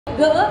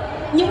gỡ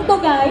những cô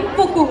gái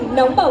vô cùng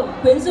nóng bỏng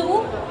quyến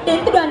rũ đến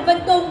từ đoàn văn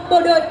công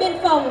bộ đội biên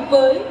phòng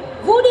với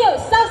vũ điệu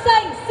sao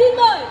xanh. Xin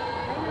mời.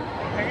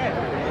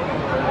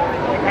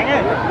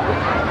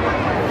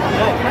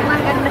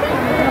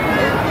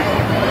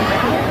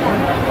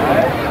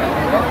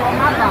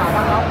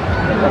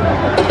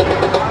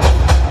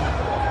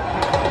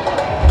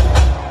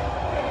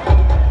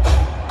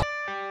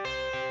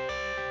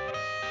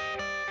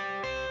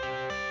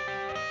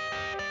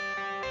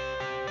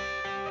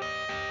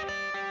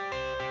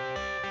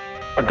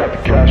 I got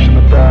the cash in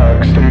the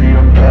bag,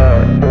 stadium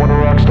packed. Born a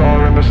rock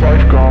star in this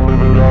life, gonna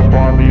live it up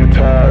on the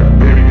attack.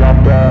 Baby,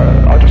 I'm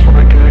bad, I just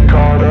wanna get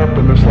caught up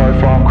in this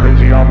life. I'm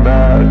crazy, I'm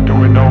mad,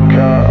 doing no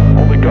cap.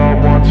 Only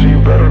God wants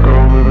you, better go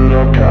live it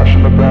up. Cash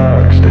in the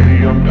bag,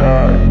 stadium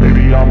packed.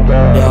 Baby, I'm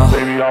bad,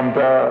 baby, I'm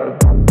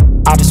bad.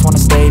 I just wanna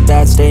stay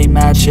bad, stay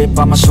mad. Chip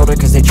on my shoulder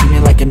cause they treat me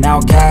like an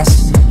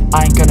outcast.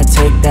 I ain't gonna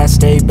take that,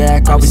 stay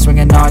back. I'll be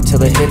swinging hard till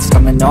the hits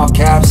come in all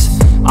caps.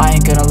 I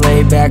ain't gonna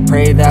lay back,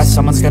 pray that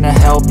someone's gonna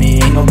help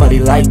me, ain't nobody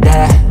like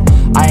that.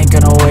 I ain't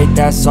gonna wait,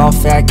 that's all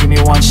fact. Give me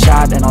one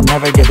shot and I'll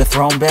never get the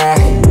throne back.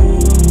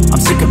 I'm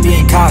sick of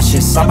being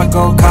cautious, I'ma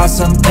go cause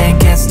something,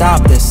 can't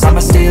stop this. I'ma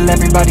steal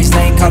everybody's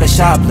lane, call it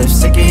shoplift.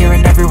 Sick of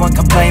hearing everyone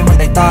complain when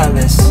they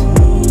thoughtless.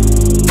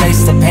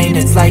 Taste the pain,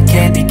 it's like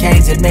candy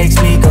canes. It makes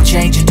me go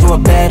change into a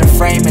better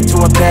frame, into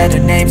a better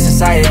name.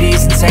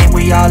 Society's insane,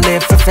 we all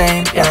live for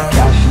fame, yeah.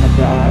 Cash in the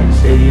bag,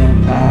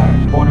 stadium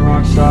packed. Born a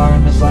rock star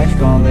in this life,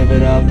 gonna live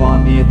it up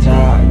on the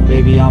attack.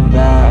 Baby, I'm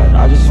bad,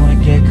 I just wanna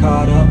get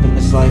caught up in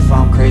this life.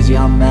 I'm crazy,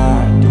 I'm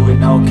mad, do it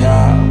no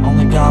cap.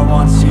 Only God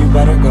wants you,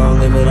 better go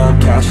live it up.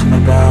 Cash in the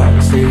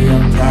bag,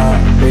 stadium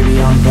packed.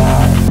 Baby, I'm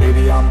bad,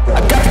 baby, I'm bad.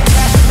 I got the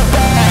cash in the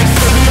bag,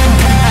 stadium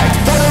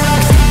packed. Born a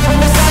rock star in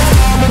this life,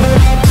 gonna live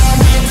it up.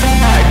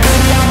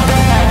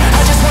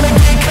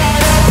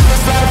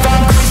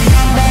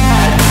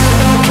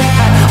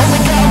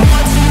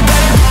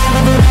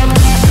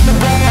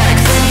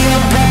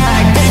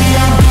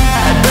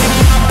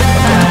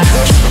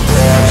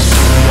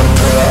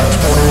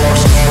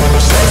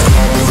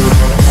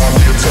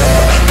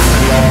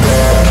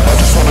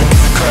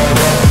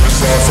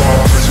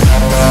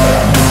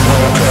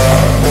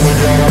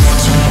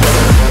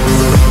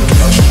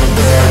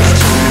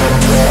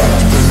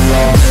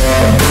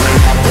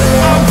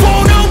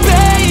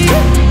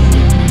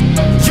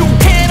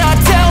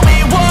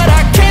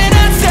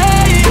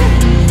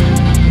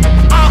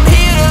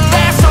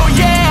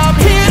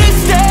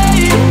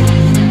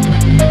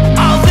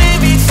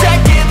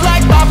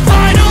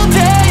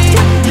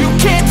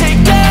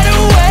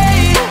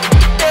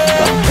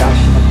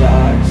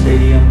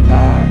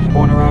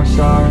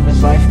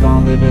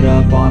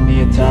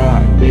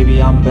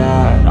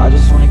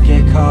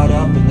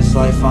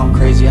 I'm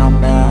crazy,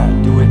 I'm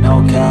mad, do it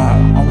no cap.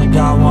 Only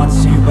God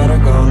wants you, better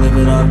go live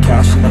it up.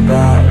 Cash in the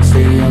bag,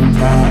 stadium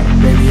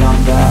packed. Baby,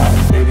 I'm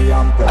bad, baby.